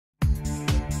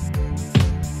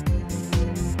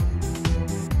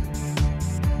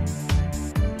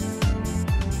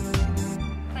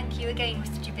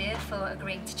for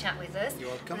agreeing to chat with us. You're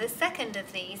welcome. The second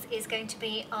of these is going to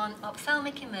be on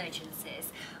ophthalmic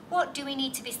emergencies. What do we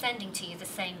need to be sending to you the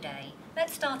same day?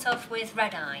 Let's start off with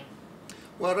red eye.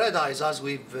 Well, red eyes, as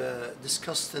we've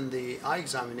discussed in the eye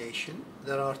examination,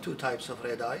 there are two types of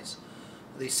red eyes.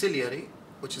 The ciliary,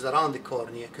 which is around the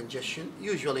cornea congestion,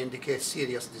 usually indicates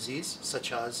serious disease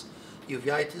such as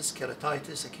uveitis,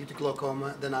 keratitis, acute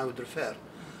glaucoma, then I would refer.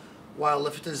 While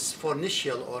if it is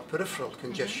fornicial or peripheral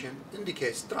congestion,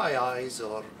 indicates dry eyes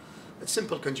or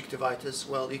simple conjunctivitis,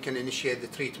 well, you can initiate the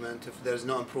treatment. If there is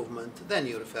no improvement, then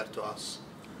you refer to us.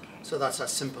 Okay. So that's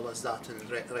as simple as that in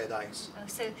red eyes. Oh,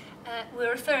 so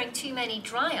we're referring to many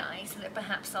dry eyes that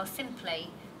perhaps are simply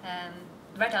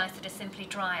red eyes that are simply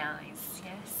dry eyes,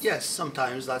 yes? Yes,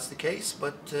 sometimes that's the case,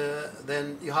 but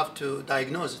then you have to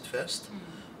diagnose it first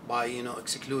by,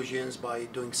 exclusions, by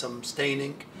doing some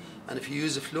staining. And if you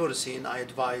use a fluorescein, I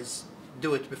advise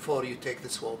do it before you take the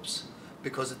swabs,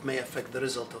 because it may affect the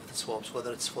result of the swabs,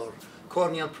 whether it's for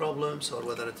corneal problems or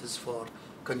whether it is for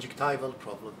conjunctival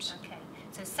problems. Okay,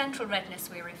 so central redness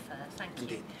we refer, thank you.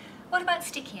 Indeed. What about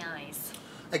sticky eyes?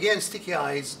 Again, sticky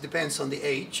eyes depends on the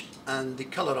age and the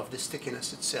color of the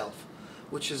stickiness itself,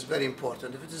 which is very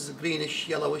important. If it is greenish,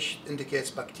 yellowish,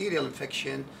 indicates bacterial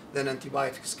infection, then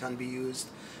antibiotics can be used.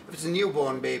 If it's a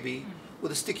newborn baby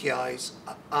with sticky eyes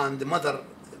and the mother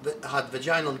had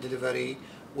vaginal delivery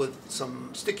with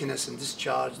some stickiness and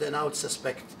discharge, then I would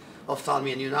suspect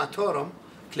ophthalmia neonatorum,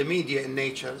 chlamydia in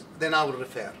nature, then I would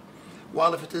refer.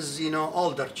 While if it is,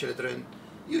 older children,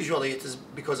 usually it is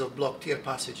because of blocked tear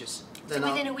passages. So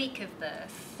within a week of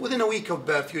birth? Within a week of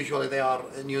birth, usually they are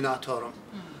neonatorum.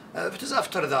 If it is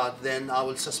after that, then I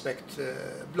will suspect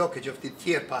blockage of the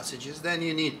tear passages. Then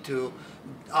you need to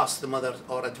ask the mother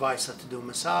or advise her to do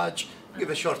massage, give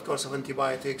a short course of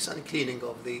antibiotics and cleaning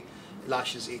of the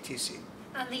lashes, etc.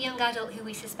 And the young adult who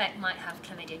we suspect might have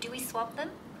chlamydia, do we swab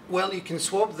them? Well, you can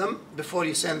swab them before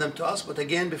you send them to us, but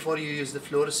again, before you use the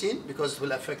fluorescein, because it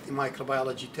will affect the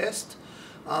microbiology test.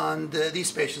 And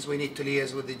these patients, we need to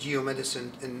liaise with the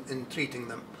geomedicine in treating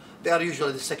them. They are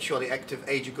usually the sexually active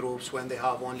age groups when they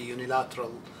have only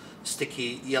unilateral,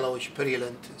 sticky, yellowish,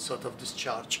 purulent sort of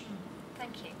discharge.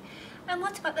 Thank you. And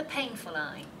what about the painful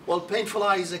eye? Well, painful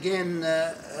eyes, again,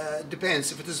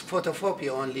 depends. If it is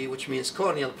photophobia only, which means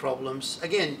corneal problems,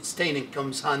 again, staining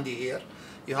comes handy here.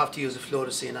 You have to use a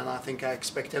fluorescein, and I think I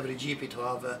expect every GP to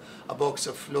have a box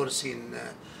of fluorescein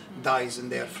dyes in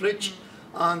their fridge.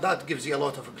 And that gives you a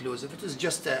lot of clues. If it is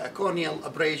just a corneal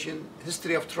abrasion,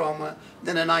 history of trauma,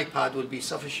 then an iPad will be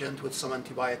sufficient with some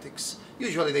antibiotics.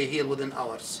 Usually they heal within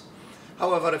hours.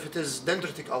 However, if it is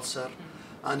dendritic ulcer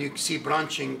and you see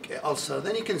branching ulcer,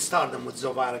 then you can start them with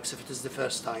Zovirax if it is the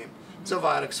first time.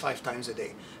 Zovirax 5 times a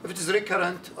day. If it is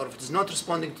recurrent or if it is not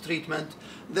responding to treatment,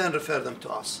 then refer them to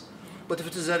us. But if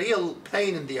it is a real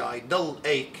pain in the eye, dull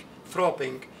ache,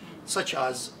 throbbing, such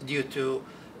as due to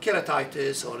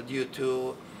keratitis or due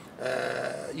to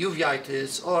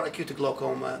uveitis or acute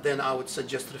glaucoma, then I would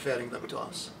suggest referring them to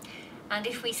us. And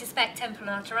if we suspect temporal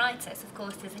arteritis, of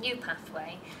course, there's a new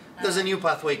pathway. There's a new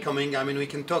pathway coming. I mean, we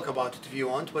can talk about it if you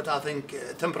want, but I think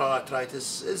temporal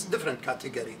arteritis is a different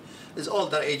category. It's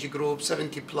older age group,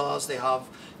 70 plus. They have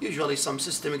usually some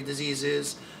systemic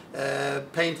diseases,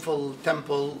 painful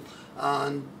temple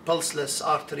and pulseless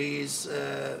arteries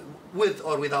with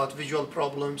or without visual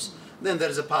problems. Then there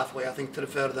is a pathway, I think, to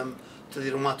refer them to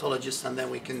the rheumatologist, and then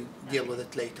we can deal with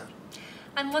it later.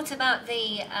 And what about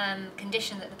the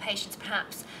condition that the patients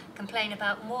perhaps complain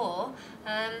about more,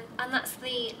 and that's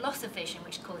the loss of vision,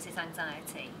 which causes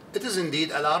anxiety? It is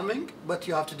indeed alarming, but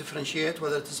you have to differentiate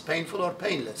whether it is painful or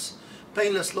painless.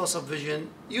 Painless loss of vision,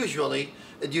 usually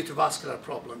due to vascular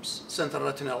problems, central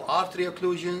retinal artery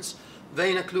occlusions,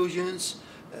 vein occlusions,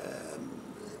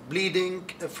 bleeding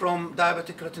from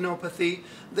diabetic retinopathy,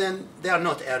 then they are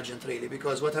not urgent really,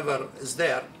 because whatever is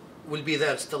there will be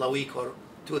there still a week or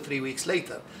 2 or 3 weeks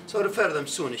later. So refer them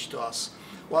soonish to us.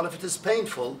 While if it is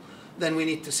painful, then we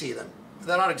need to see them.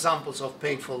 There are examples of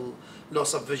painful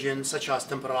loss of vision, such as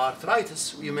temporal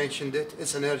arteritis. You mentioned it.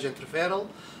 It's an urgent referral.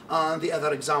 And the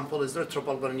other example is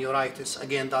retrobulbar neuritis.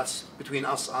 Again, that's between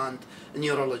us and a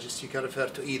neurologist. You can refer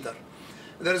to either.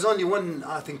 There is only one,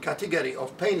 I think, category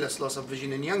of painless loss of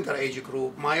vision in younger age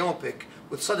group, myopic,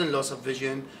 with sudden loss of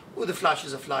vision, with the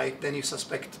flashes of light, then you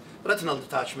suspect retinal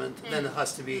detachment, then it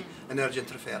has to be an urgent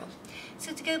referral.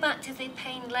 So to go back to the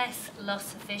painless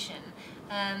loss of vision,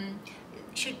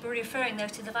 should be referring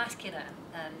those to the vascular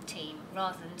team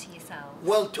rather than to yourself?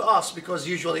 Well, to us, because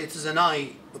usually it is an eye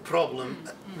problem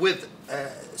with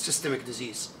systemic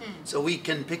disease. So we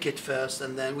can pick it first,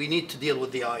 and then we need to deal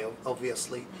with the eye,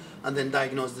 obviously, and then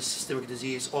diagnose the systemic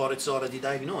disease, or it's already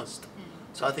diagnosed.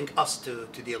 So I think us to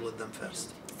deal with them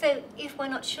first. So if we're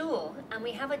not sure and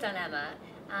we have a dilemma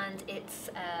and it's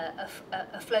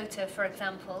a floater, for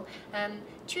example,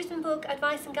 choosing book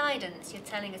advice and guidance, you're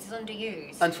telling us, is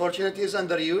underused. Unfortunately, it's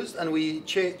underused, and we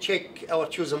check our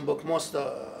chosen book, most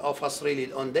of us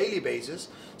really, on daily basis.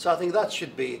 So I think that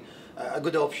should be a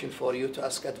good option for you to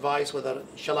ask advice, whether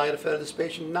shall I refer this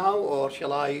patient now, or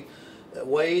shall I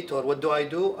wait, or what do I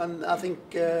do? And I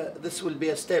think this will be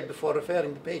a step before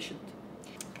referring the patient.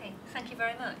 Okay, thank you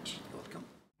very much. Welcome.